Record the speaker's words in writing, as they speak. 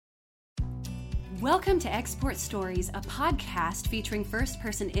Welcome to Export Stories, a podcast featuring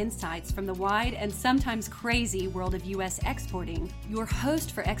first-person insights from the wide and sometimes crazy world of U.S. exporting. Your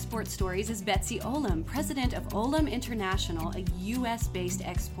host for Export Stories is Betsy Olam, president of Olam International, a U.S.-based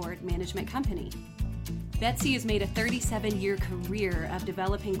export management company. Betsy has made a 37-year career of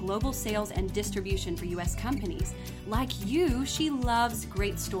developing global sales and distribution for U.S. companies. Like you, she loves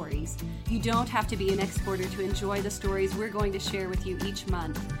great stories. You don't have to be an exporter to enjoy the stories we're going to share with you each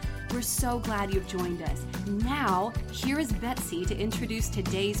month. We're so glad you've joined us. Now, here is Betsy to introduce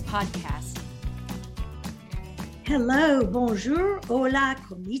today's podcast. Hello, bonjour, hola,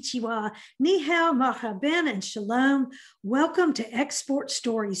 konnichiwa, ni hao, marhaban, and shalom. Welcome to Export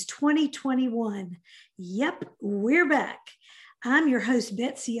Stories 2021. Yep, we're back. I'm your host,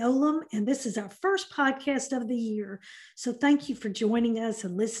 Betsy Olam, and this is our first podcast of the year. So thank you for joining us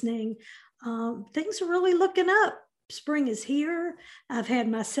and listening. Things are really looking up. Spring is here. I've had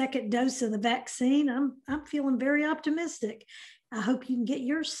my second dose of the vaccine. I'm feeling very optimistic. I hope you can get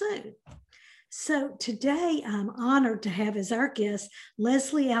yours soon. So today I'm honored to have as our guest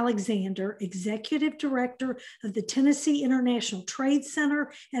Leslie Alexander, Executive Director of the Tennessee International Trade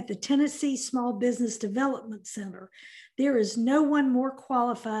Center at the Tennessee Small Business Development Center. There is no one more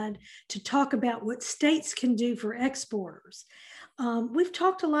qualified to talk about what states can do for exporters. We've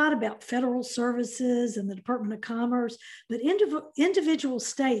talked a lot about federal services and the Department of Commerce, but individual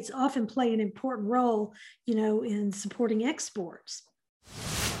states often play an important role, in supporting exports.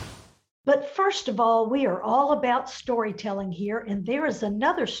 But first of all, we are all about storytelling here, and there is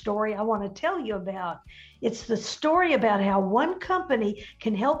another story I want to tell you about. It's the story about how one company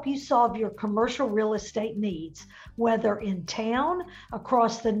can help you solve your commercial real estate needs, whether in town,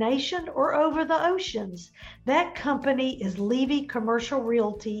 across the nation, or over the oceans. That company is Levy Commercial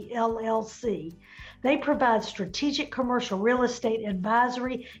Realty, LLC. They provide strategic commercial real estate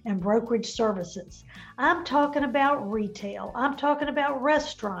advisory and brokerage services. I'm talking about retail. I'm talking about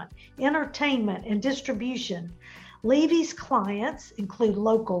restaurant, entertainment, and distribution. Levy's clients include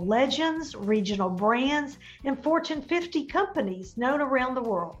local legends, regional brands, and Fortune 50 companies known around the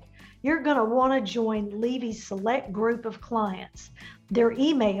world. You're going to want to join Levy's select group of clients. Their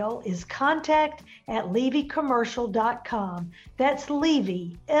email is contact@levycommercial.com. That's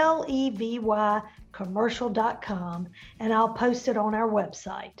Levy, Levy, commercial.com, and I'll post it on our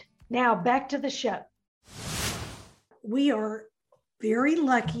website. Now back to the show. We are very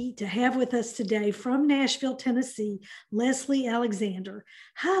lucky to have with us today from Nashville, Tennessee, Leslie Alexander.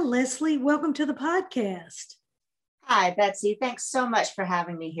 Hi, Leslie. Welcome to the podcast. Hi, Betsy. Thanks so much for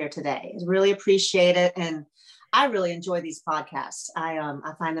having me here today. I really appreciate it. And I really enjoy these podcasts. I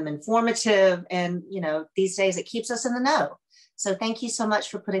find them informative, and, these days it keeps us in the know. So thank you so much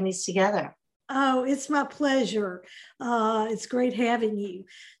for putting these together. Oh, it's my pleasure. It's great having you.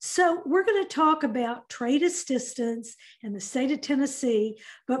 So we're going to talk about trade assistance in the state of Tennessee.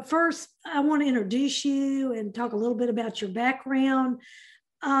 But first, I want to introduce you and talk a little bit about your background.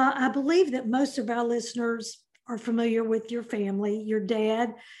 I believe that most of our listeners are familiar with your family. Your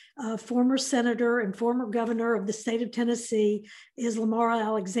dad, former senator and former governor of the state of Tennessee, is Lamar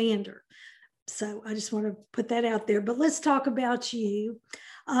Alexander. So I just want to put that out there. But let's talk about you.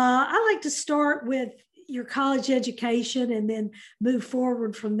 I like to start with your college education and then move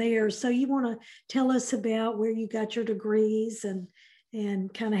forward from there. So you want to tell us about where you got your degrees and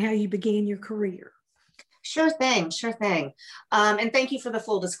kind of how you began your career. Sure thing. And thank you for the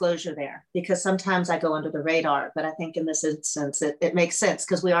full disclosure there, because sometimes I go under the radar, but I think in this instance, it makes sense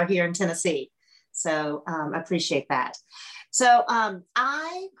because we are here in Tennessee. So I appreciate that. So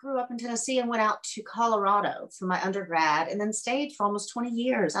I grew up in Tennessee and went out to Colorado for my undergrad and then stayed for almost 20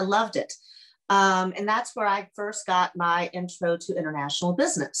 years. I loved it. And that's where I first got my intro to international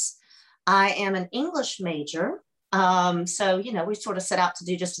business. I am an English major. So, we sort of set out to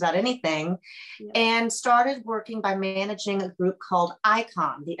do just about anything, and started working by managing a group called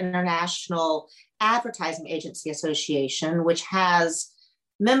ICON, the International Advertising Agency Association, which has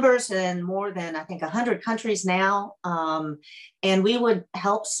members in more than, I think, 100 countries now. And we would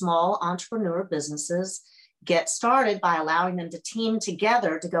help small entrepreneur businesses get started by allowing them to team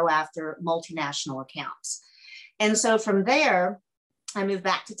together to go after multinational accounts. And so from there, I moved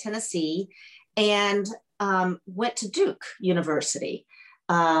back to Tennessee and went to Duke University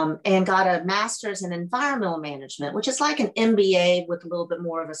and got a master's in environmental management, which is like an MBA with a little bit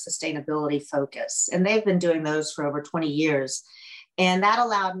more of a sustainability focus. And they've been doing those for over 20 years. And that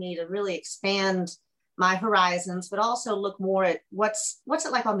allowed me to really expand my horizons, but also look more at what's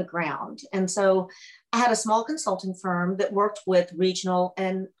it like on the ground. And so I had a small consulting firm that worked with regional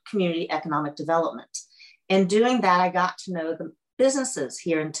and community economic development. And doing that, I got to know the businesses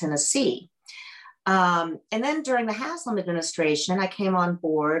here in Tennessee. And then during the Haslam administration, I came on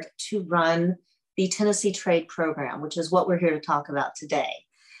board to run the Tennessee Trade Program, which is what we're here to talk about today.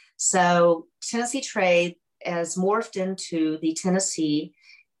 So Tennessee Trade has morphed into the Tennessee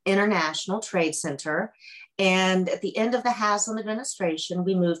International Trade Center. And at the end of the Haslam administration,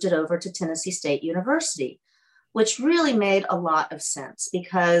 we moved it over to Tennessee State University, which really made a lot of sense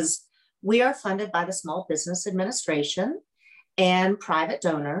because we are funded by the Small Business Administration and private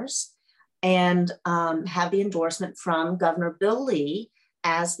donors, and have the endorsement from Governor Bill Lee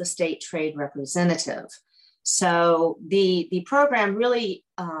as the state trade representative. So the program really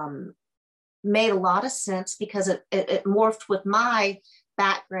made a lot of sense because it morphed with my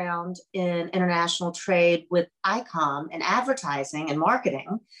background in international trade with ICOM and advertising and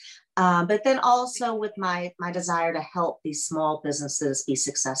marketing, but then also with my desire to help these small businesses be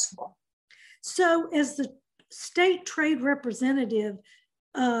successful. So as the state trade representative,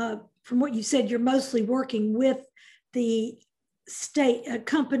 from what you said, you're mostly working with the state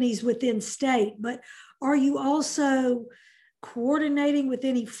companies within state, but are you also coordinating with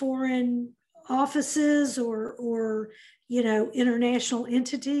any foreign offices or international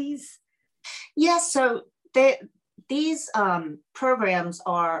entities? Yes, so these programs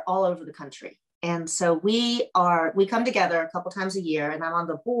are all over the country. And so we come together a couple times a year, and I'm on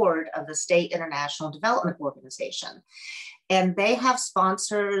the board of the State International Development Organization. And they have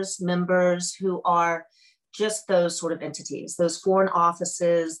sponsors, members who are just those sort of entities, those foreign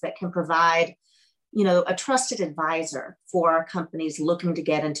offices that can provide, a trusted advisor for our companies looking to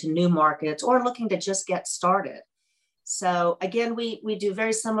get into new markets or looking to just get started. So again, we do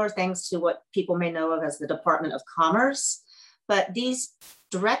very similar things to what people may know of as the Department of Commerce, but these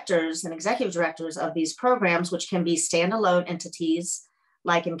directors and executive directors of these programs, which can be standalone entities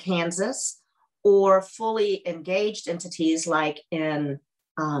like in Kansas, or fully engaged entities like in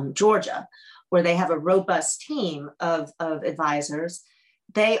Georgia, where they have a robust team of advisors.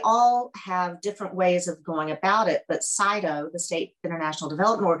 They all have different ways of going about it, but SIDO, the State International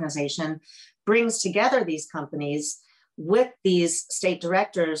Development Organization, brings together these companies with these state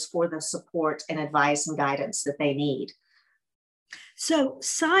directors for the support and advice and guidance that they need. So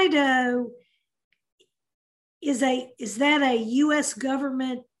SIDO, is that a U.S.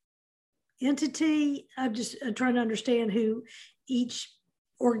 government entity? I'm trying to understand who each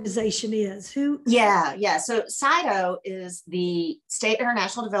organization is. Yeah. So SIDO is the State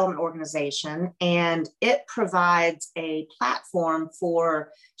International Development Organization, and it provides a platform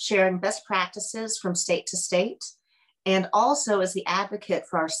for sharing best practices from state to state, and also is the advocate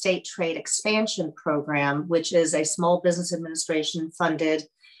for our State Trade Expansion Program, which is a Small Business Administration funded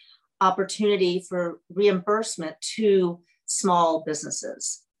opportunity for reimbursement to small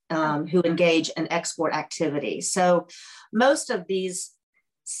businesses who engage in export activity. So most of these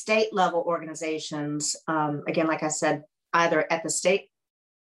state level organizations, again, like I said, either at the State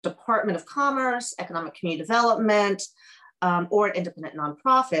Department of Commerce, Economic Community Development, or an independent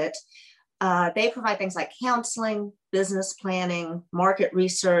nonprofit, they provide things like counseling, business planning, market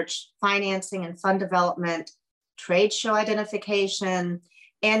research, financing and fund development, trade show identification,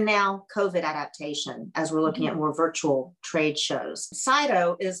 and now COVID adaptation, as we're looking at more virtual trade shows.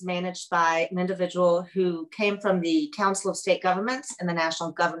 SIDO is managed by an individual who came from the Council of State Governments and the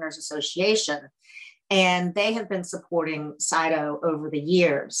National Governors Association, and they have been supporting SIDO over the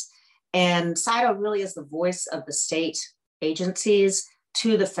years. And SIDO really is the voice of the state agencies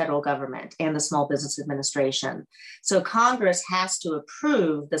to the federal government and the Small Business Administration. So Congress has to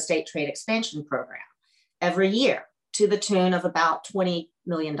approve the State Trade Expansion Program every year to the tune of about $20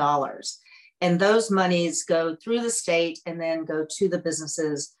 million. And those monies go through the state and then go to the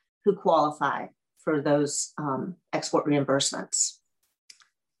businesses who qualify for those export reimbursements.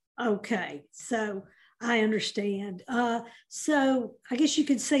 Okay, so I understand. So I guess you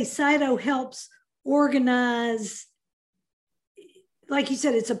could say SIDO helps organize, like you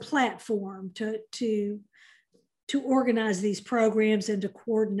said, it's a platform to organize these programs and to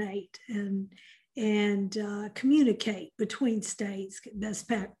coordinate and communicate between states,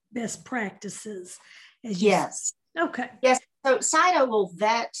 best practices. Yes. Okay. Yes. So SIDO will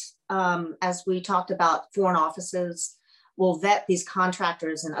vet, as we talked about, foreign offices will vet these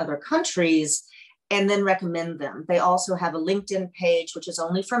contractors in other countries and then recommend them. They also have a LinkedIn page, which is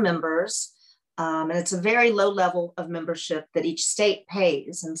only for members. And it's a very low level of membership that each state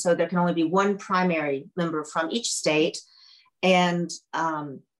pays. And so there can only be one primary member from each state. And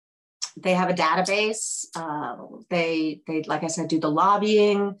they have a database. They, like I said, do the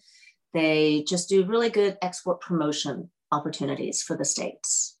lobbying. They just do really good export promotion opportunities for the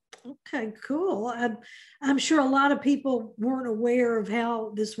states. Okay, cool. I'm sure a lot of people weren't aware of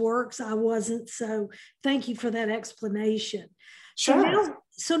how this works. I wasn't, so thank you for that explanation. Sure.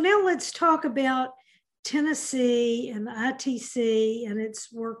 So now let's talk about Tennessee and the ITC and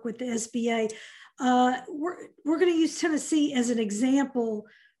its work with the SBA. We're going to use Tennessee as an example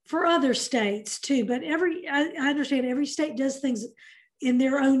for other states too, but I understand every state does things in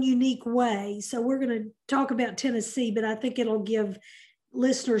their own unique way. So we're going to talk about Tennessee, but I think it'll give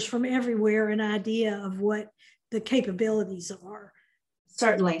listeners from everywhere an idea of what the capabilities are.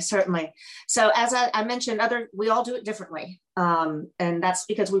 Certainly. So as I mentioned, we all do it differently. And that's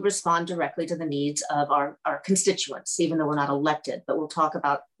because we respond directly to the needs of our constituents, even though we're not elected, but we'll talk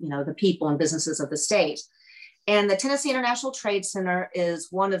about, the people and businesses of the state. And the Tennessee International Trade Center is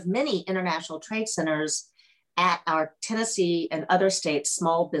one of many international trade centers at our Tennessee and other states'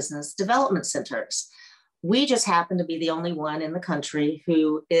 small business development centers. We just happen to be the only one in the country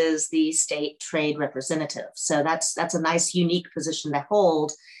who is the state trade representative. So that's a nice, unique position to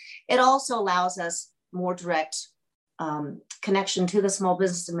hold. It also allows us more direct connection to the Small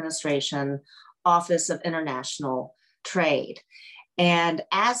Business Administration Office of International Trade. And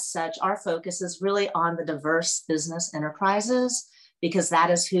as such, our focus is really on the diverse business enterprises, because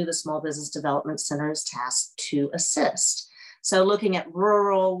that is who the Small Business Development Center is tasked to assist. So looking at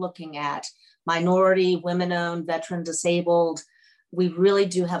rural, looking at minority, women-owned, veteran, disabled, we really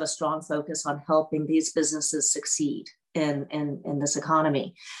do have a strong focus on helping these businesses succeed in this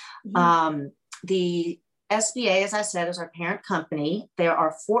economy. Mm-hmm. The SBA, as I said, is our parent company. There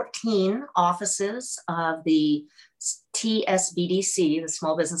are 14 offices of the TSBDC, the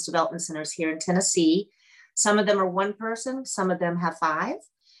Small Business Development Centers here in Tennessee. Some of them are one person, some of them have 5.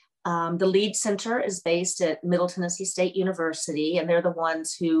 The lead center is based at Middle Tennessee State University, and they're the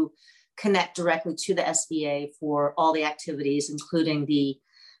ones who connect directly to the SBA for all the activities, including the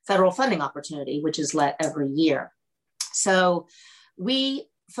federal funding opportunity, which is let every year. So we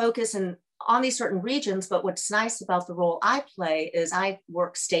focus on these certain regions, but what's nice about the role I play is I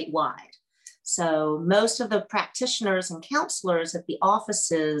work statewide. So most of the practitioners and counselors at the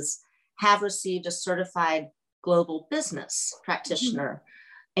offices have received a certified global business practitioner. Mm-hmm.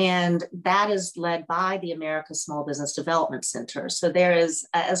 And that is led by the America Small Business Development Center. So there is,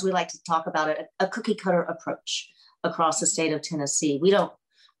 as we like to talk about it, a cookie cutter approach across the state of Tennessee. We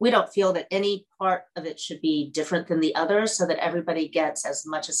don't feel that any part of it should be different than the others, so that everybody gets as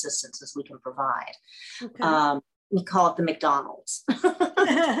much assistance as we can provide. Okay. We call it the McDonald's.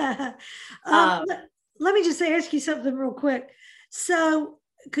 Let me just ask you something real quick. So,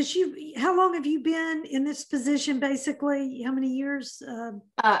 how long have you been in this position, basically? How many years?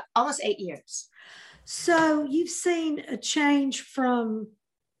 Almost 8 years. So you've seen a change from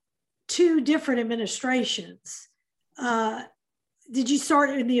 2 different administrations. Did you start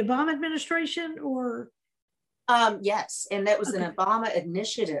in the Obama administration or? Yes, and that was an Obama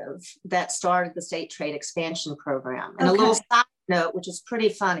initiative that started the State Trade Expansion Program. And a little side note, which is pretty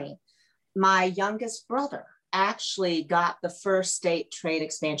funny, my youngest brother actually got the first state trade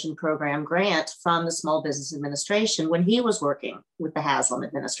expansion program grant from the Small Business Administration when he was working with the Haslam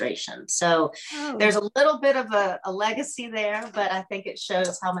administration. So there's a little bit of a legacy there, but I think it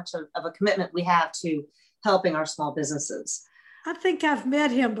shows how much of a commitment we have to helping our small businesses. I think I've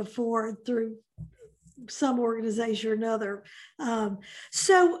met him before through some organization or another. I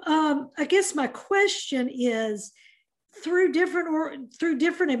guess my question is, through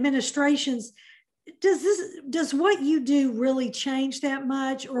different administrations, does what you do really change that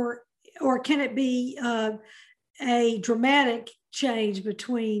much, or can it be a dramatic change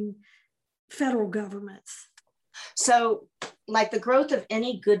between federal governments? So, like the growth of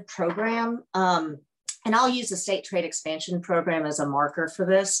any good program, and I'll use the State Trade Expansion Program as a marker for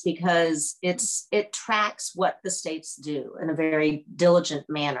this, because it tracks what the states do in a very diligent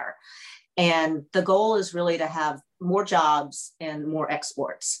manner. And the goal is really to have more jobs and more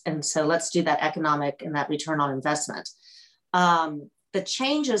exports. And so let's do that economic and that return on investment. The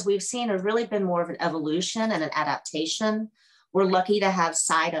changes we've seen have really been more of an evolution and an adaptation. We're lucky to have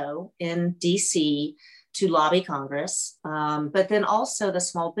SIDO in DC to lobby Congress. But then also the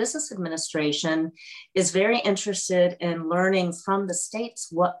Small Business Administration is very interested in learning from the states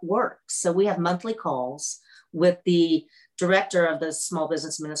what works. So we have monthly calls with the director of the Small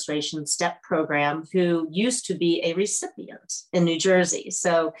Business Administration STEP program, who used to be a recipient in New Jersey.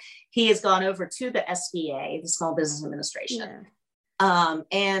 So he has gone over to the SBA, the Small Business Administration. Yeah.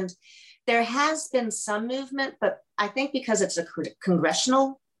 And there has been some movement, but I think because it's a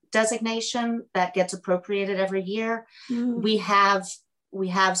congressional designation that gets appropriated every year, we have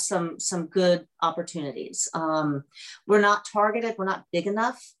some good opportunities. We're not targeted, we're not big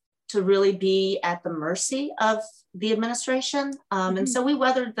enough to really be at the mercy of the administration. And so we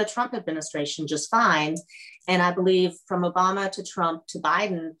weathered the Trump administration just fine. And I believe from Obama to Trump to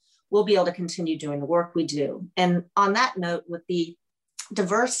Biden, we'll be able to continue doing the work we do. And on that note, with the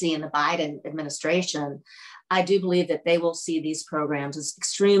diversity in the Biden administration, I do believe that they will see these programs as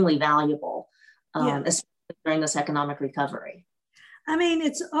extremely valuable, especially during this economic recovery. I mean,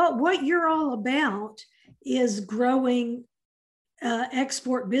 it's what you're all about is growing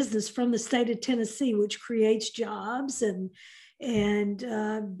export business from the state of Tennessee, which creates jobs and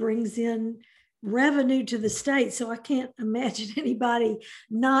brings in revenue to the state. So I can't imagine anybody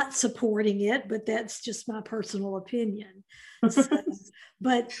not supporting it, but that's just my personal opinion. So,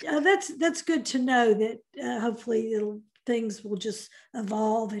 but that's good to know that hopefully things will just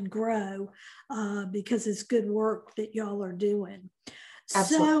evolve and grow because it's good work that y'all are doing.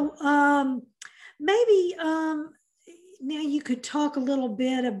 Absolutely. So maybe now you could talk a little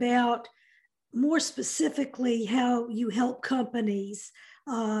bit about more specifically how you help companies,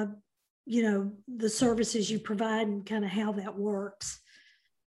 the services you provide and kind of how that works.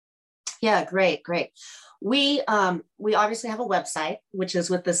 Yeah, great. We obviously have a website, which is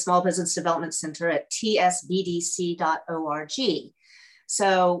with the Small Business Development Center at tsbdc.org.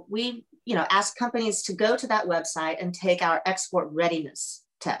 So we, ask companies to go to that website and take our export readiness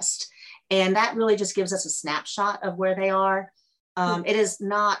test. And that really just gives us a snapshot of where they are. It is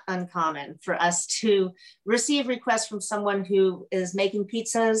not uncommon for us to receive requests from someone who is making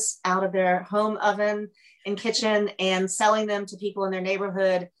pizzas out of their home oven and kitchen and selling them to people in their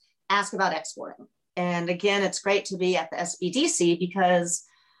neighborhood, ask about exporting. And again, it's great to be at the SBDC because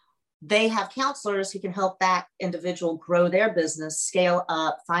they have counselors who can help that individual grow their business, scale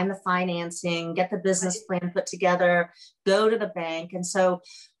up, find the financing, get the business plan put together, go to the bank. And so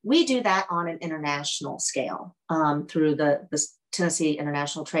we do that on an international scale through the Tennessee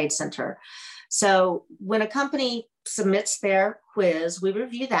International Trade Center. So when a company submits their quiz, we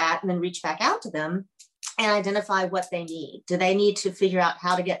review that and then reach back out to them and identify what they need. Do they need to figure out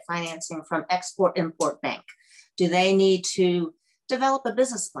how to get financing from Export-Import Bank? Do they need to develop a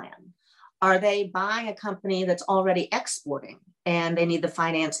business plan? Are they buying a company that's already exporting and they need the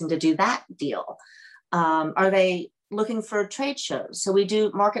financing to do that deal? Are they looking for trade shows? So we do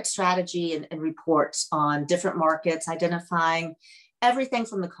market strategy and reports on different markets, identifying everything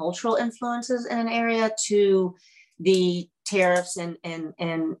from the cultural influences in an area to the tariffs and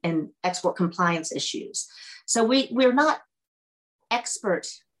export compliance issues. So we're not export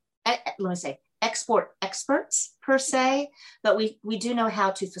experts per se, but we do know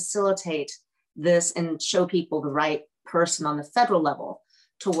how to facilitate this and show people the right person on the federal level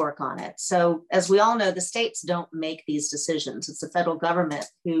to work on it. So as we all know, the states don't make these decisions. It's the federal government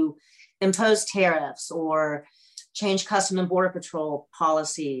who impose tariffs or change Custom and Border Patrol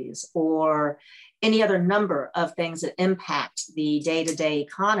policies or any other number of things that impact the day-to-day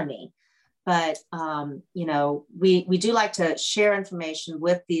economy. But, we do like to share information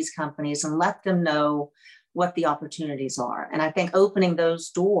with these companies and let them know what the opportunities are. And I think opening those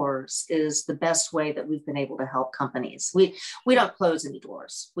doors is the best way that we've been able to help companies. We don't close any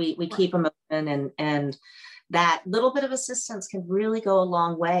doors. We keep them open, and that little bit of assistance can really go a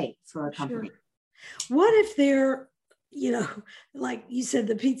long way for a company. Sure. What if they're, like you said,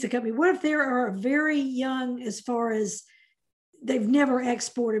 the pizza company, what if they are very young as far as they've never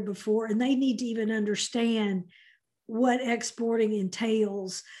exported before and they need to even understand what exporting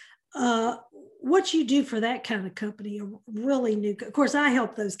entails? What you do for that kind of company, a really new, of course, I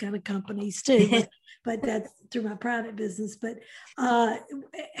help those kind of companies too, but that's through my private business. But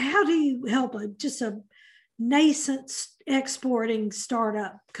how do you help just a nascent exporting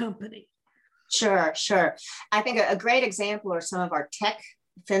startup company? Sure. I think a great example are some of our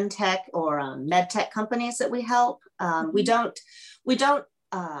fintech or medtech companies that we help. We don't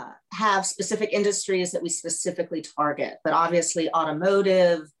have specific industries that we specifically target, but obviously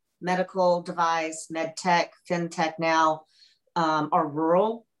automotive, medical device, medtech, fintech now, our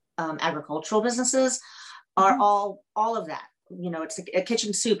rural agricultural businesses are all of that. It's a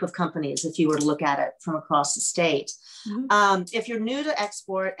kitchen soup of companies if you were to look at it from across the state. If you're new to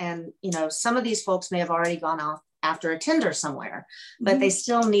export and, some of these folks may have already gone off after a tender somewhere, but they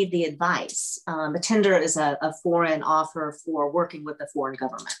still need the advice. A tender is a foreign offer for working with the foreign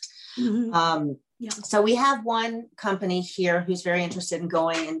government. So we have one company here who's very interested in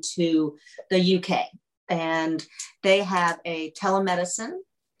going into the UK, and they have a telemedicine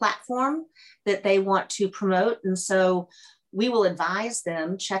platform that they want to promote. And so we will advise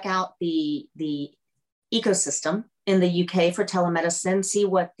them, check out the ecosystem in the UK for telemedicine, see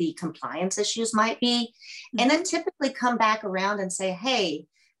what the compliance issues might be, and then typically come back around and say, hey,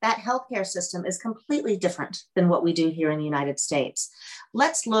 that healthcare system is completely different than what we do here in the United States.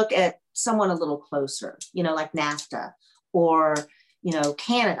 Let's look at someone a little closer, like NAFTA or,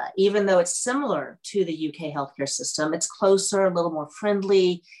 Canada. Even though it's similar to the UK healthcare system, it's closer, a little more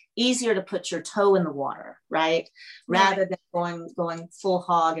friendly, easier to put your toe in the water, right? Rather than going full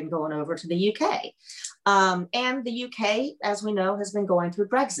hog and going over to the UK. And the UK, as we know, has been going through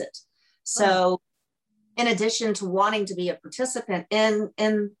Brexit. So in addition to wanting to be a participant in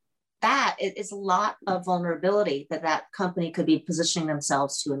that, it is a lot of vulnerability that company could be positioning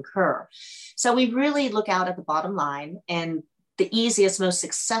themselves to incur. So we really look out at the bottom line and the easiest, most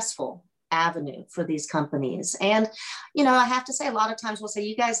successful avenue for these companies. And, I have to say, a lot of times we'll say,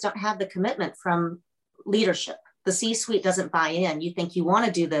 you guys don't have the commitment from leadership. The C-suite doesn't buy in. You think you want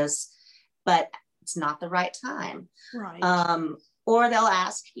to do this, but it's not the right time. Right. Or they'll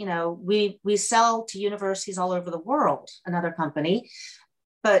ask, we sell to universities all over the world, another company,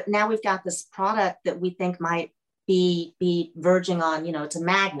 but now we've got this product that we think might be verging on, it's a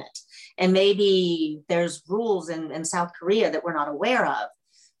magnet. And maybe there's rules in South Korea that we're not aware of.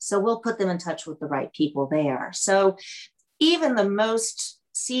 So we'll put them in touch with the right people there. So even the most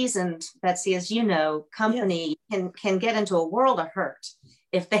seasoned, Betsy, as you know, company can get into a world of hurt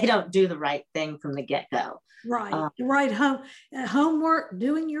if they don't do the right thing from the get-go. Right. Right. Homework,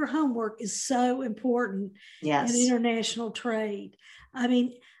 doing your homework is so important in international trade. I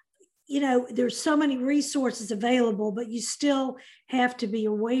mean, there's so many resources available, but you still have to be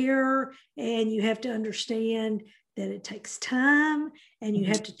aware and you have to understand that it takes time and you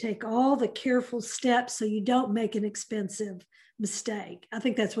have to take all the careful steps so you don't make an expensive mistake. I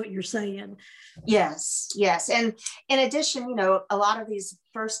think that's what you're saying. Yes. And in addition, a lot of these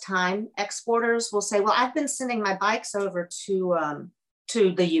first-time exporters will say, well, I've been sending my bikes over to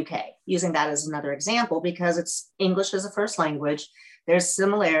the UK, using that as another example, because it's English as a first language. There's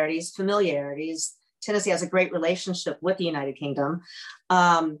similarities, familiarities. Tennessee has a great relationship with the United Kingdom.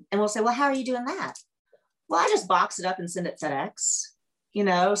 And we'll say, well, how are you doing that? Well, I just box it up and send it FedEx.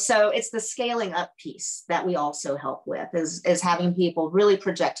 So it's the scaling up piece that we also help with is having people really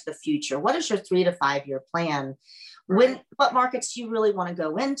project to the future. What is your 3 to 5 year plan? What markets do you really want to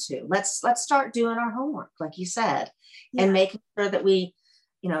go into? Let's start doing our homework, like you said, and making sure that we,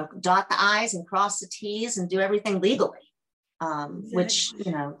 dot the I's and cross the T's and do everything legally, which,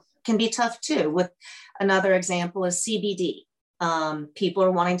 can be tough too. With another example is CBD. People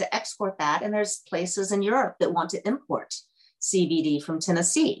are wanting to export that, and there's places in Europe that want to import CBD from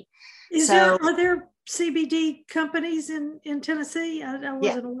Tennessee. Are there CBD companies in Tennessee? I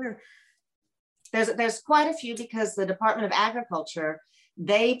wasn't aware. There's quite a few, because the Department of Agriculture,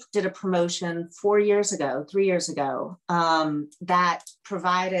 they did a promotion 3 years ago, that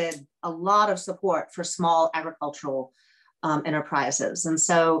provided a lot of support for small agricultural enterprises. And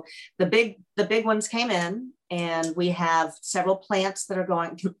so the big ones came in, and we have several plants that are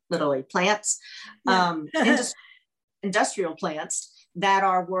going, literally plants, industrial plants that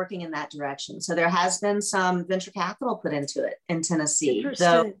are working in that direction. So there has been some venture capital put into it in Tennessee,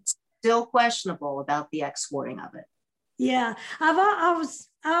 though it's still questionable about the exporting of it. Yeah, I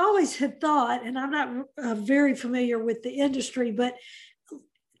always had thought, and I'm not very familiar with the industry, but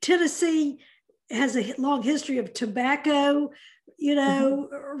Tennessee has a long history of tobacco,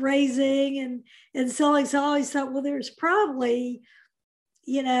 raising and selling. So I always thought, well, there's probably,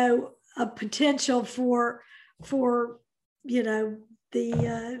 a potential for the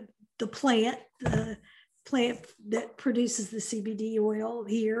plant that produces the CBD oil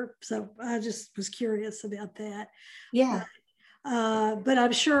here. So I just was curious about that. Yeah. But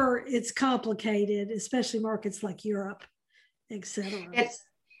I'm sure it's complicated, especially markets like Europe, et cetera.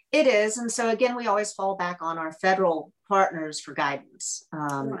 It is. And so again, we always fall back on our federal partners for guidance,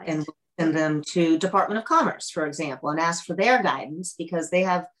 and send them to Department of Commerce, for example, and ask for their guidance, because they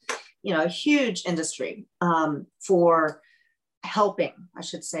have, a huge industry for helping, I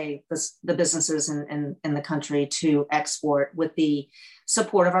should say, the businesses in the country to export with the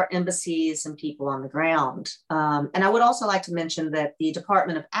support of our embassies and people on the ground. And I would also like to mention that the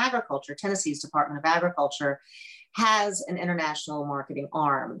Department of Agriculture, Tennessee's Department of Agriculture, has an international marketing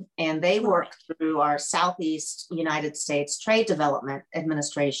arm, and they work through our Southeast United States Trade Development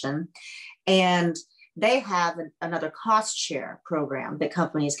Administration, and they have another cost share program that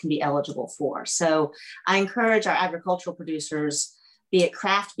companies can be eligible for. So I encourage our agricultural producers, be it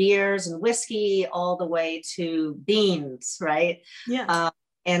craft beers and whiskey, all the way to beans, right? Yeah.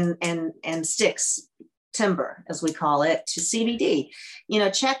 And sticks, timber, as we call it, to CBD.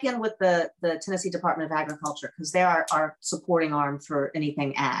 Check in with the Tennessee Department of Agriculture, because they are our supporting arm for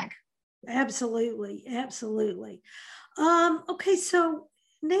anything ag. Absolutely. Okay, so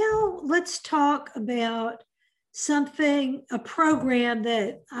Now let's talk about a program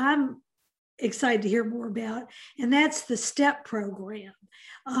that I'm excited to hear more about, and that's the STEP program.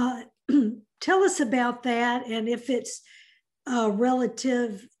 Tell us about that, and if it's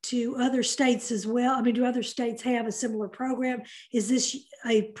relative to other states as well. I mean, do other states have a similar program? Is this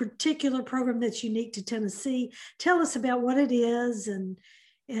a particular program that's unique to Tennessee? Tell us about what it is and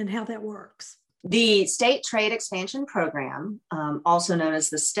how that works. The State Trade Expansion Program, also known as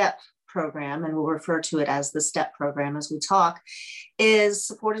the STEP program, and we'll refer to it as the STEP program as we talk, is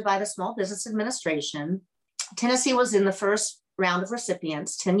supported by the Small Business Administration. Tennessee was in the first round of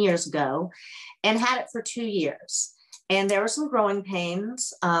recipients 10 years ago and had it for 2 years. And there were some growing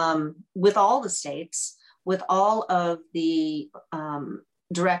pains with all the states, with all of the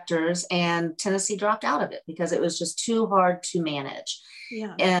directors, and Tennessee dropped out of it because it was just too hard to manage.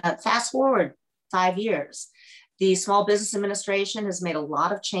 Yeah. Fast forward 5 years. The Small Business Administration has made a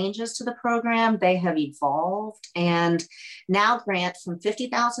lot of changes to the program. They have evolved and now grant from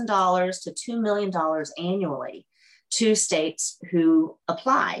 $50,000 to $2 million annually to states who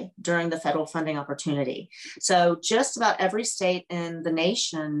apply during the federal funding opportunity. So just about every state in the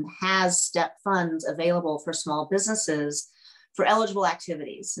nation has STEP funds available for small businesses for eligible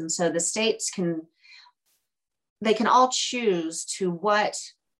activities. And so the states can all choose to what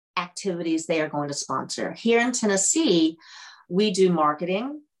activities they are going to sponsor. Here in Tennessee, we do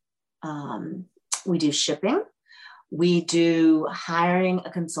marketing, we do shipping, we do hiring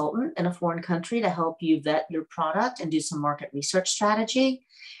a consultant in a foreign country to help you vet your product and do some market research strategy,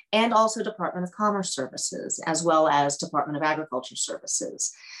 and also Department of Commerce services, as well as Department of Agriculture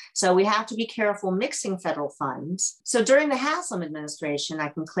services. So we have to be careful mixing federal funds. So during the Haslam administration, I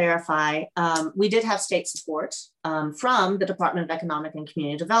can clarify, we did have state support from the Department of Economic and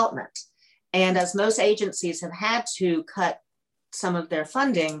Community Development. And as most agencies have had to cut some of their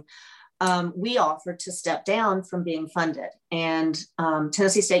funding, we offered to step down from being funded. And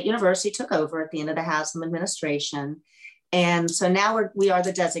Tennessee State University took over at the end of the Haslam administration. And so now we are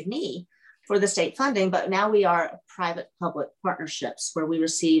the designee for the state funding, but now we are private-public partnerships where we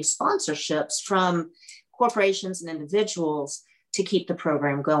receive sponsorships from corporations and individuals to keep the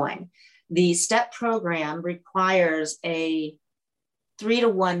program going. The STEP program requires a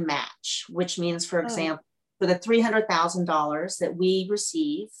 3-to-1 match, which means, for example, for the $300,000 that we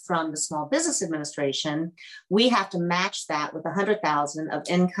receive from the Small Business Administration, we have to match that with $100,000 of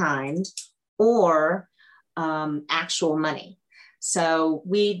in-kind or actual money. So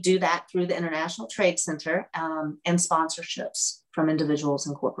we do that through the International Trade Center and sponsorships from individuals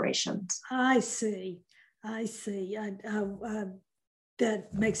and corporations. I see. That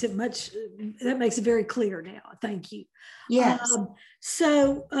makes it very clear now. Thank you. Yes.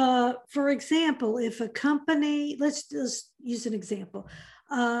 So, for example, if a company, let's just use an example,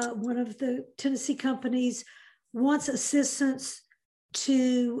 one of the Tennessee companies wants assistance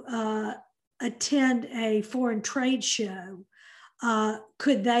to attend a foreign trade show,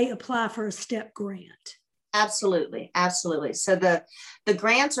 could they apply for a STEP grant? Absolutely. So the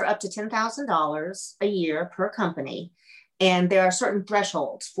grants are up to $10,000 a year per company. And there are certain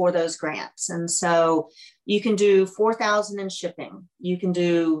thresholds for those grants. And so you can do $4,000 in shipping. You can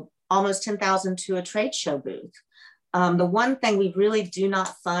do almost $10,000 to a trade show booth. The one thing we really do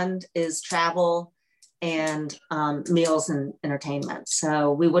not fund is travel and meals and entertainment.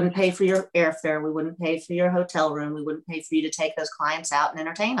 So we wouldn't pay for your airfare. We wouldn't pay for your hotel room. We wouldn't pay for you to take those clients out and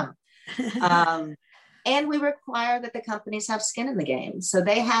entertain them. And we require that the companies have skin in the game. So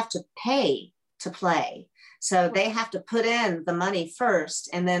they have to pay to play. So they have to put in the money first,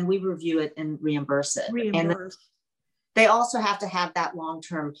 and then we review it and reimburse it. And they also have to have that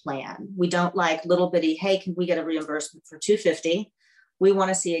long-term plan. We don't like little bitty, hey, can we get a reimbursement for $250? We want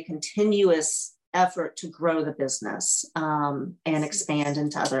to see a continuous effort to grow the business and expand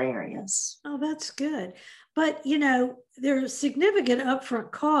into other areas. Oh, that's good. But, there are significant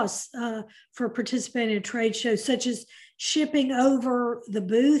upfront costs for participating in trade shows, such as shipping over the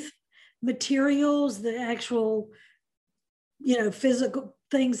booth materials, the actual, physical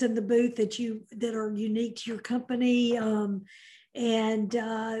things in the booth that are unique to your company, and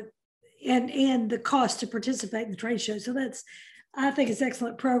the cost to participate in the trade show. So I think it's an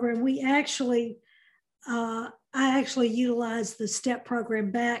excellent program. I actually utilized the STEP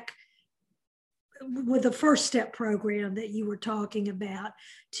program back with the first STEP program that you were talking about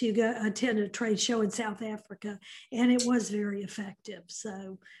to go attend a trade show in South Africa. And it was very effective.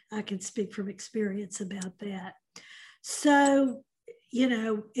 So I can speak from experience about that. So,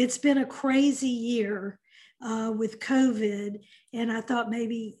 it's been a crazy year with COVID. And I thought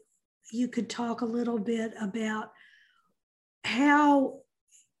maybe you could talk a little bit about how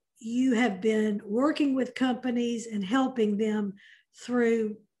you have been working with companies and helping them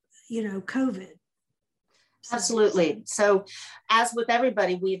through, COVID. Absolutely. So as with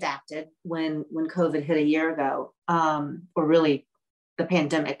everybody, we adapted when COVID hit a year ago, or really the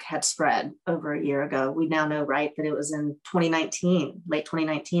pandemic had spread over a year ago. We now know, right, that it was in 2019, late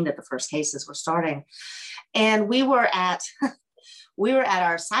 2019, that the first cases were starting. And we were at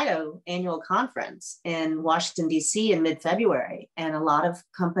our CITO annual conference in Washington, D.C. in mid-February. And a lot of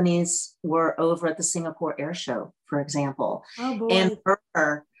companies were over at the Singapore Air Show, for example. Oh, boy. And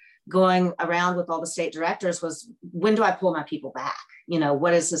her going around with all the state directors was, when do I pull my people back?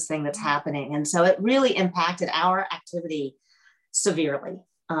 What is this thing that's happening? And so it really impacted our activity severely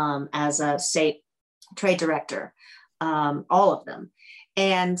as a state trade director, all of them.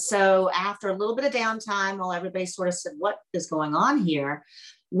 And so after a little bit of downtime, while everybody sort of said, what is going on here?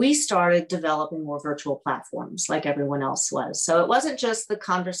 We started developing more virtual platforms like everyone else was. So it wasn't just the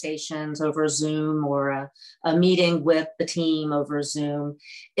conversations over Zoom or a meeting with the team over Zoom.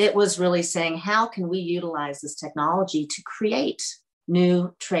 It was really saying, how can we utilize this technology to create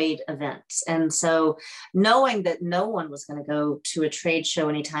new trade events? And so knowing that no one was going to go to a trade show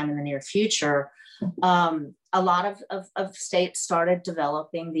anytime in the near future, a lot of states started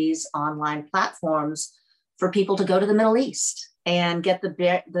developing these online platforms for people to go to the Middle East and get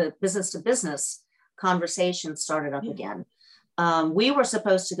the business to business conversation started up again. We were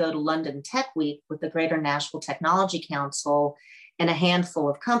supposed to go to London Tech Week with the Greater Nashville Technology Council and a handful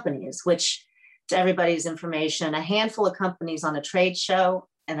of companies, which, to everybody's information, a handful of companies on a trade show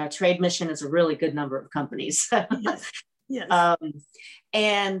and a trade mission is a really good number of companies. Yes. Yes.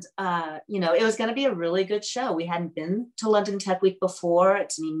 It was going to be a really good show. We hadn't been to London Tech Week before.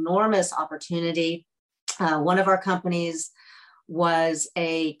 It's an enormous opportunity. One of our companies was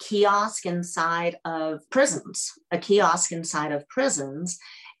a kiosk inside of prisons,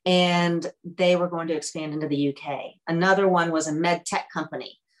 and they were going to expand into the UK. Another one was a med tech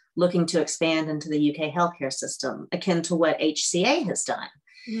company looking to expand into the UK healthcare system, akin to what HCA has done.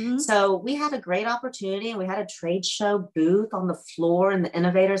 Mm-hmm. So we had a great opportunity, and we had a trade show booth on the floor in the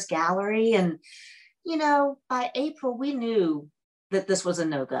Innovators Gallery. And, by April, we knew that this was a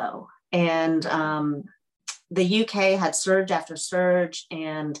no-go. And the UK had surge after surge,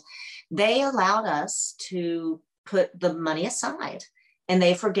 and they allowed us to put the money aside, and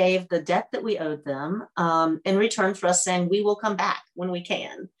they forgave the debt that we owed them in return for us saying, we will come back when we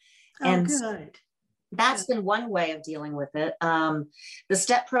can. Oh, and good. That's been one way of dealing with it. The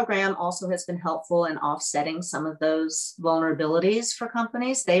STEP program also has been helpful in offsetting some of those vulnerabilities for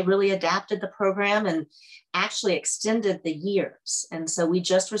companies. They really adapted the program and actually extended the years. And so we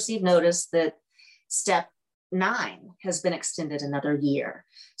just received notice that STEP 9 has been extended another year.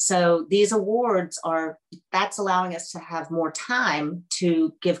 So these awards that's allowing us to have more time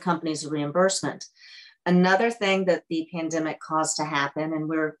to give companies a reimbursement. Another thing that the pandemic caused to happen, and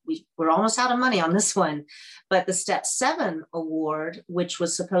we're almost out of money on this one, but the STEP 7 award, which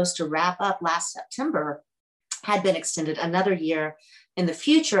was supposed to wrap up last September, had been extended another year in the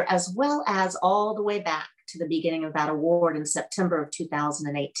future, as well as all the way back to the beginning of that award in September of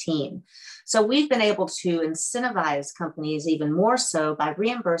 2018. So we've been able to incentivize companies even more so by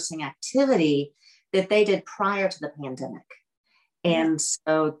reimbursing activity that they did prior to the pandemic. And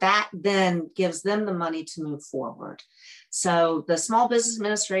so that then gives them the money to move forward. So the Small Business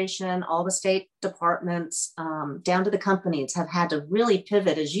Administration, all the state departments, down to the companies have had to really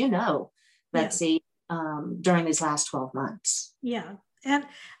pivot, as you know, Betsy, during these last 12 months. Yeah. And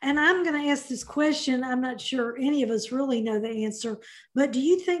I'm going to ask this question. I'm not sure any of us really know the answer, but do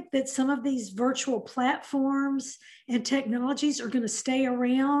you think that some of these virtual platforms and technologies are going to stay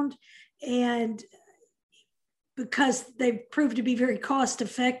around, and because they've proved to be very cost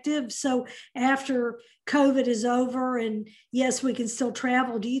effective? So after COVID is over and yes, we can still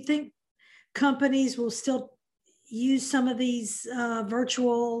travel, do you think companies will still use some of these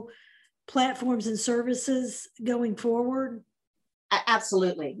virtual platforms and services going forward?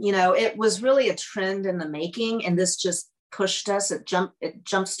 Absolutely. It was really a trend in the making, and this just pushed us, it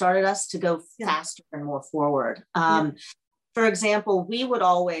jump started us to go faster and more forward. For example, we would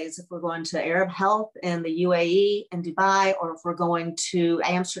always, if we're going to Arab Health in the UAE and Dubai, or if we're going to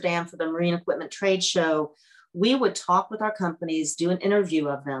Amsterdam for the Marine Equipment Trade Show, we would talk with our companies, do an interview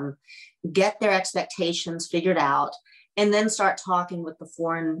of them, get their expectations figured out, and then start talking with the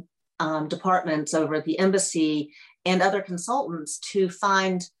foreign departments over at the embassy and other consultants to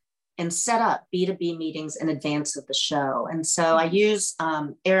find and set up B2B meetings in advance of the show. And so I use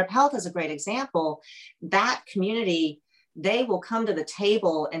Arab Health as a great example. That community they will come to the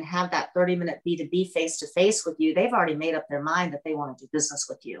table and have that 30-minute B2B face-to-face with you. They've already made up their mind that they want to do business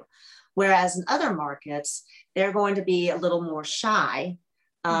with you. Whereas in other markets, they're going to be a little more shy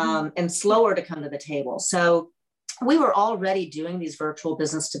and slower to come to the table. So we were already doing these virtual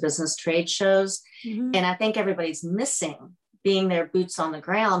business-to-business trade shows. And I think everybody's missing being their boots on the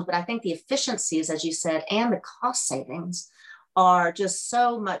ground. But I think the efficiencies, as you said, and the cost savings are just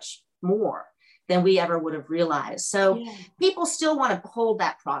so much more than we ever would have realized. So people still want to hold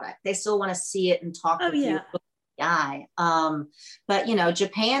that product. They still want to see it and talk with you with the eye. But, you know,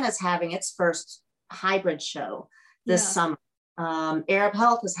 Japan is having its first hybrid show this summer. Arab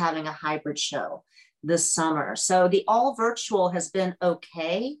Health is having a hybrid show this summer. So the all virtual has been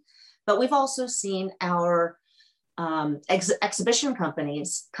okay, but we've also seen our exhibition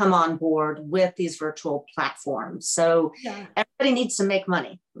companies come on board with these virtual platforms. So everybody needs to make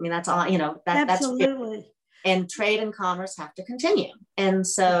money. I mean, that's all, you know, absolutely. That's and trade and commerce have to continue. And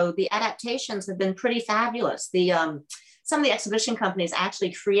so the adaptations have been pretty fabulous. Some of the exhibition companies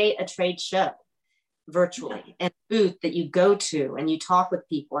actually create a trade show virtually and a booth that you go to and you talk with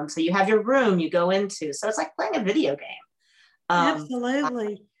people. And so you have your room you go into. So it's like playing a video game.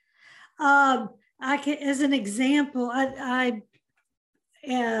 Absolutely. I can, as an example, I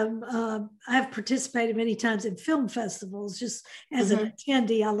have participated many times in film festivals, just as an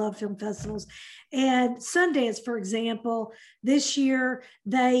attendee. I love film festivals. And Sundance, for example, this year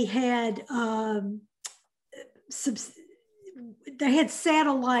they had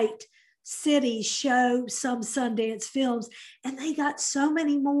satellite cities show some Sundance films, and they got so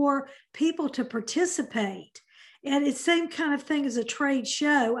many more people to participate. And it's the same kind of thing as a trade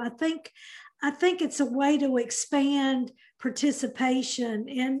show. I think it's a way to expand participation,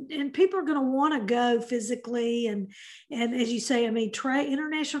 and people are going to want to go physically. And as you say, I mean,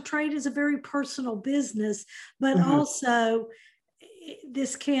 international trade is a very personal business, but also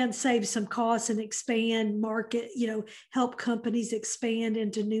this can save some costs and expand market, you know, help companies expand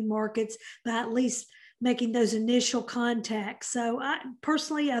into new markets by at least making those initial contacts. So I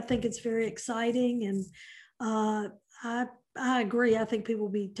think it's very exciting, and I agree. I think people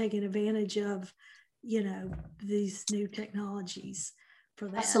will be taking advantage of, you know, these new technologies for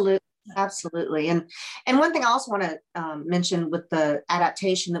that. Absolutely. And one thing I also want to mention with the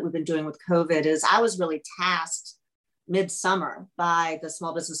adaptation that we've been doing with COVID is I was really tasked midsummer by the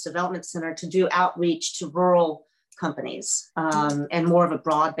Small Business Development Center to do outreach to rural companies and more of a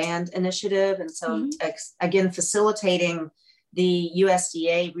broadband initiative. And so again, facilitating the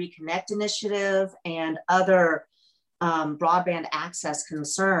USDA Reconnect initiative and other broadband access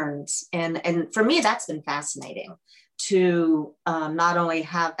concerns. And for me, that's been fascinating to not only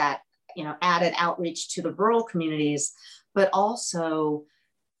have that, you know, added outreach to the rural communities, but also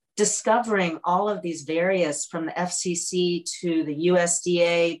discovering all of these various, from the FCC to the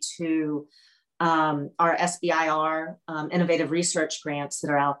USDA to our SBIR innovative research grants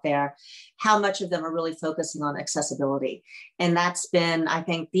that are out there, how much of them are really focusing on accessibility. And that's been, I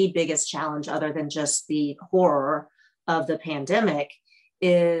think, the biggest challenge, other than just the horror of the pandemic,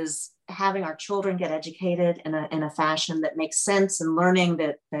 is having our children get educated in a fashion that makes sense, and learning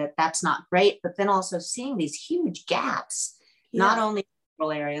that that's not great, but then also seeing these huge gaps, not only in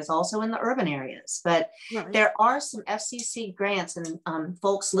rural areas, also in the urban areas. But there are some FCC grants, and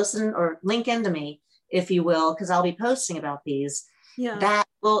folks listen or link into me, if you will, because I'll be posting about these, that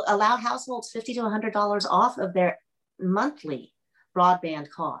will allow households $50 to $100 off of their monthly broadband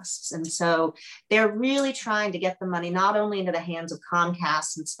costs. And so they're really trying to get the money not only into the hands of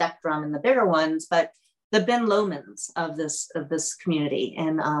Comcast and Spectrum and the bigger ones, but the Ben Lomans of this community.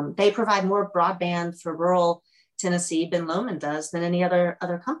 And they provide more broadband for rural Tennessee, Ben Lomond does, than any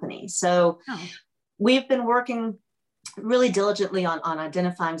other company. So we've been working really diligently on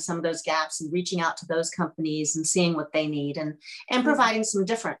identifying some of those gaps and reaching out to those companies and seeing what they need, and providing some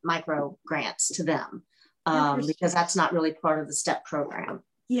different micro grants to them. Because that's not really part of the STEP program.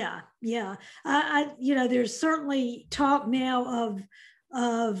 I you know, there's certainly talk now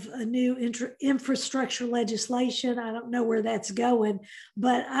of a new infrastructure legislation. I don't know where that's going,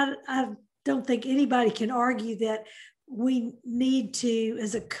 but I don't think anybody can argue that we need to,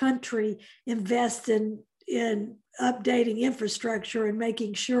 as a country, invest in updating infrastructure and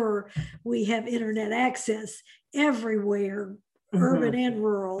making sure we have internet access everywhere, urban and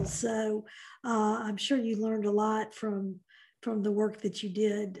rural. So I'm sure you learned a lot from the work that you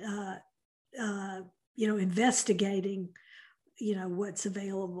did, you know, investigating, you know, what's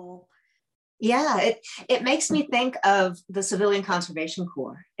available. Yeah, it makes me think of the Civilian Conservation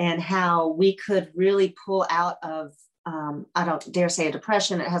Corps and how we could really pull out of I don't dare say a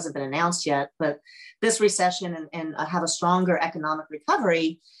depression, it hasn't been announced yet, but this recession and have a stronger economic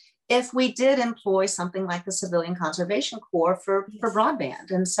recovery if we did employ something like the Civilian Conservation Corps for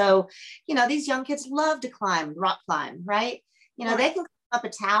broadband. And so, these young kids love to rock climb, right? They can climb up a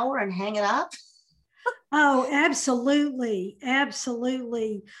tower and hang it up. Oh, absolutely.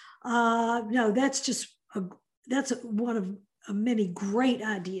 Absolutely. No, that's one of many great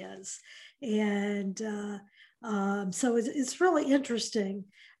ideas. And so it's really interesting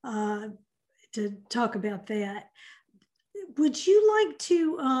to talk about that. Would you like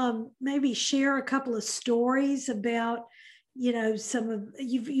to maybe share a couple of stories about,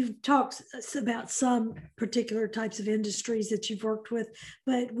 you've talked about some particular types of industries that you've worked with,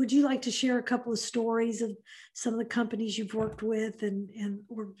 but would you like to share a couple of stories of some of the companies you've worked with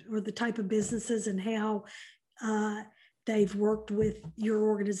or the type of businesses and how they've worked with your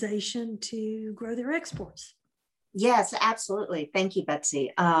organization to grow their exports? Yes, absolutely. Thank you,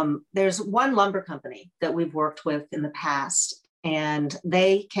 Betsy. There's one lumber company that we've worked with in the past, and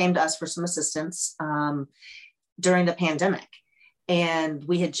they came to us for some assistance during the pandemic. And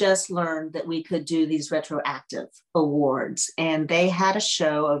we had just learned that we could do these retroactive awards. And they had a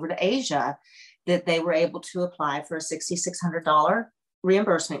show over to Asia that they were able to apply for a $6,600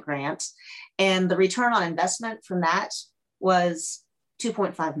 reimbursement grant. And the return on investment from that was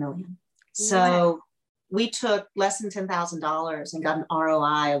 $2.5 million. So we took less than $10,000 and got an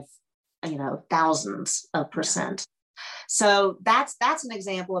ROI of, thousands of percent. So that's an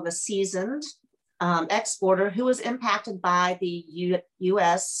example of a seasoned exporter who was impacted by the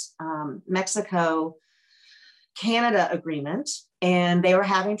U.S., Mexico, Canada agreement, and they were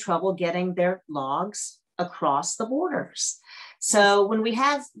having trouble getting their logs across the borders. So when we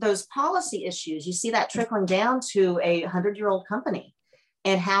have those policy issues, you see that trickling down to a 100-year-old company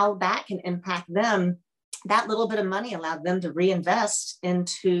and how that can impact them. That little bit of money allowed them to reinvest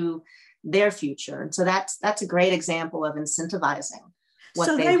into their future. And so that's a great example of incentivizing.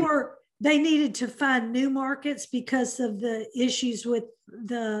 So they needed to find new markets because of the issues with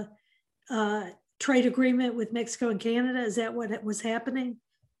the trade agreement with Mexico and Canada. Is that what was happening?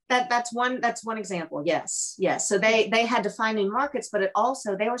 That's one example. Yes. So they had to find new markets, but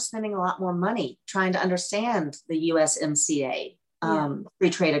they were spending a lot more money trying to understand the USMCA free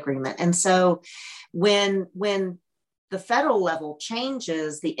trade agreement. And so when the federal level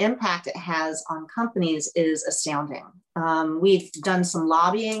changes, the impact it has on companies is astounding. We've done some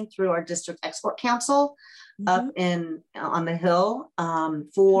lobbying through our district export council up on the Hill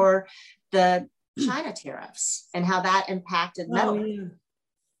for the China tariffs and how that impacted metal.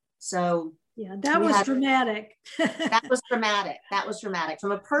 So that was dramatic. That was dramatic.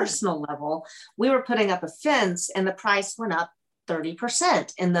 From a personal level, we were putting up a fence and the price went up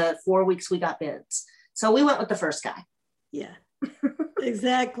 30% in the 4 weeks we got bids. So we went with the first guy. Yeah,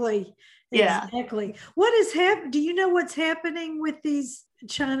 exactly. Yeah. Exactly. What is happening? Do you know what's happening with these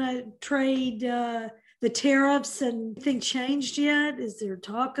China trade, the tariffs, and anything changed yet? Is there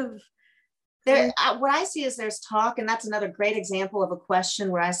talk of? What I see is there's talk, and that's another great example of a question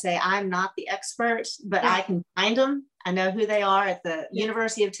where I say I'm not the expert, but I can find them. I know who they are at the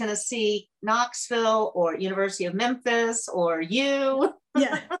University of Tennessee, Knoxville, or University of Memphis, or you.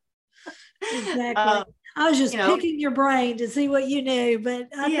 Yeah, exactly. I was just picking your brain to see what you knew, but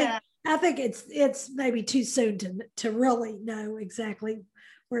I think it's maybe too soon to really know exactly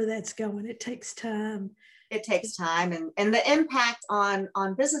where that's going. It takes time. It takes time, and the impact on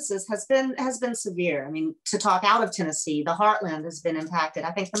businesses has been severe. I mean, to talk out of Tennessee, the Heartland has been impacted,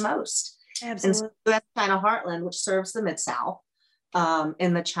 I think, the most. Absolutely. And so that's China Heartland, which serves the Mid-South,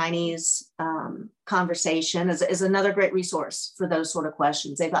 in the Chinese conversation is another great resource for those sort of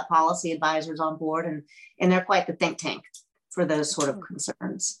questions. They've got policy advisors on board, and they're quite the think tank for those sort of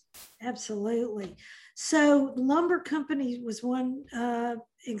concerns. Absolutely. So lumber company was one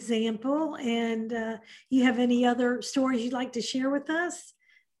example, and you have any other stories you'd like to share with us?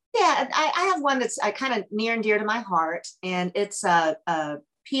 Yeah, I have one that's kind of near and dear to my heart, and it's a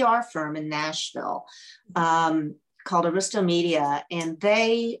PR firm in Nashville called Aristo Media, and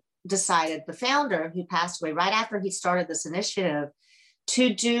they decided, the founder, who passed away right after he started this initiative,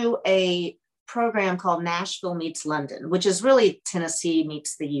 to do a program called Nashville Meets London, which is really Tennessee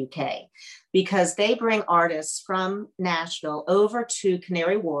meets the UK, because they bring artists from Nashville over to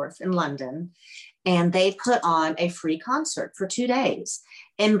Canary Wharf in London, and they put on a free concert for 2 days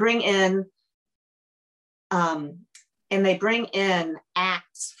and bring in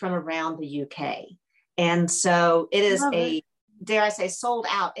acts from around the UK. And so it is dare I say, sold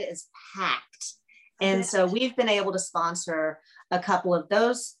out. It is packed. And so we've been able to sponsor a couple of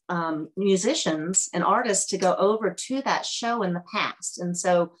those musicians and artists to go over to that show in the past. And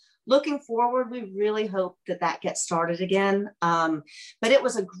so looking forward, we really hope that gets started again. But it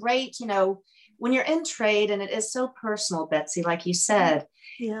was a great, when you're in trade, and it is so personal, Betsy, like you said,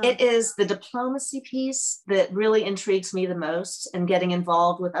 it is the diplomacy piece that really intrigues me the most, and getting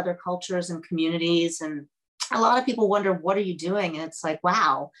involved with other cultures and communities. And a lot of people wonder, what are you doing? And it's like,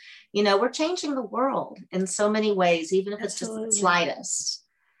 wow, we're changing the world in so many ways, even if it's just the slightest.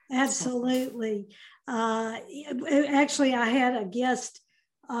 Absolutely. Actually, I had a guest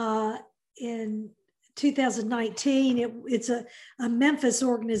in 2019. It's a Memphis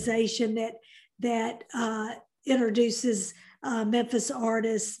organization that introduces Memphis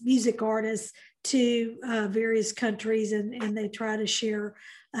artists, music artists, to various countries, and they try to share,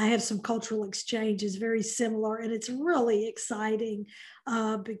 have some cultural exchanges very similar. And it's really exciting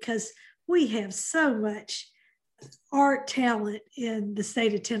because we have so much art talent in the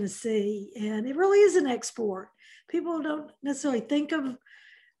state of Tennessee, and it really is an export. People don't necessarily think of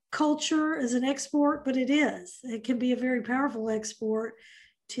culture as an export, but it is. It can be a very powerful export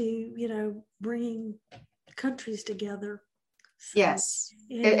to, bringing countries together. So, yes,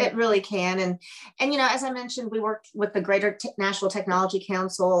 it really can. And as I mentioned, we worked with the Greater Nashville Technology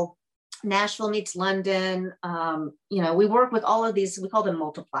Council. Nashville meets London. We work with all of these, we call them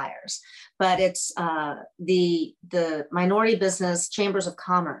multipliers, but it's the minority business chambers of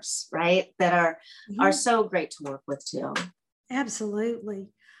commerce, right? That are so great to work with too. Absolutely.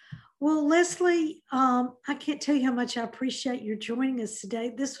 Well, Leslie, I can't tell you how much I appreciate your joining us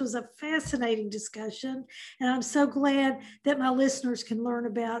today. This was a fascinating discussion, and I'm so glad that my listeners can learn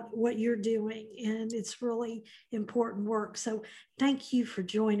about what you're doing, and it's really important work. So thank you for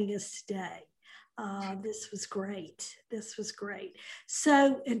joining us today. This was great.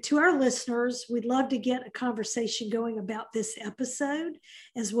 So, and to our listeners, we'd love to get a conversation going about this episode,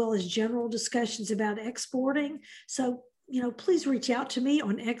 as well as general discussions about exporting. So please reach out to me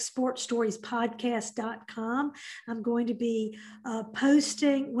on exportstoriespodcast.com. I'm going to be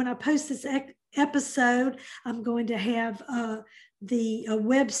posting, when I post this episode, I'm going to have the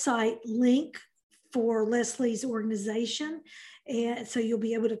website link for Leslie's organization. And so you'll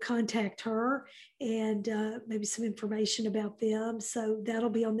be able to contact her and maybe some information about them. So that'll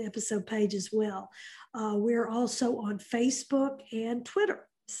be on the episode page as well. We're also on Facebook and Twitter.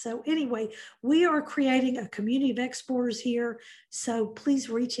 So anyway, we are creating a community of exporters here. So please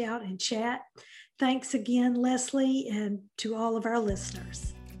reach out and chat. Thanks again, Leslie, and to all of our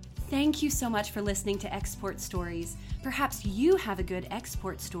listeners. Thank you so much for listening to Export Stories. Perhaps you have a good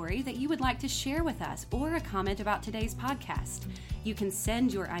export story that you would like to share with us, or a comment about today's podcast. You can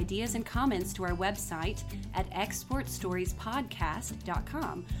send your ideas and comments to our website at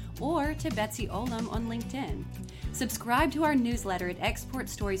exportstoriespodcast.com or to Betsy Olam on LinkedIn. Subscribe to our newsletter at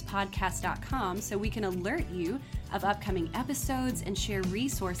exportstoriespodcast.com so we can alert you of upcoming episodes and share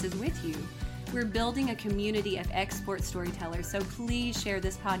resources with you. We're building a community of export storytellers, so please share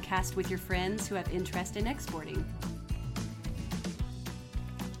this podcast with your friends who have interest in exporting.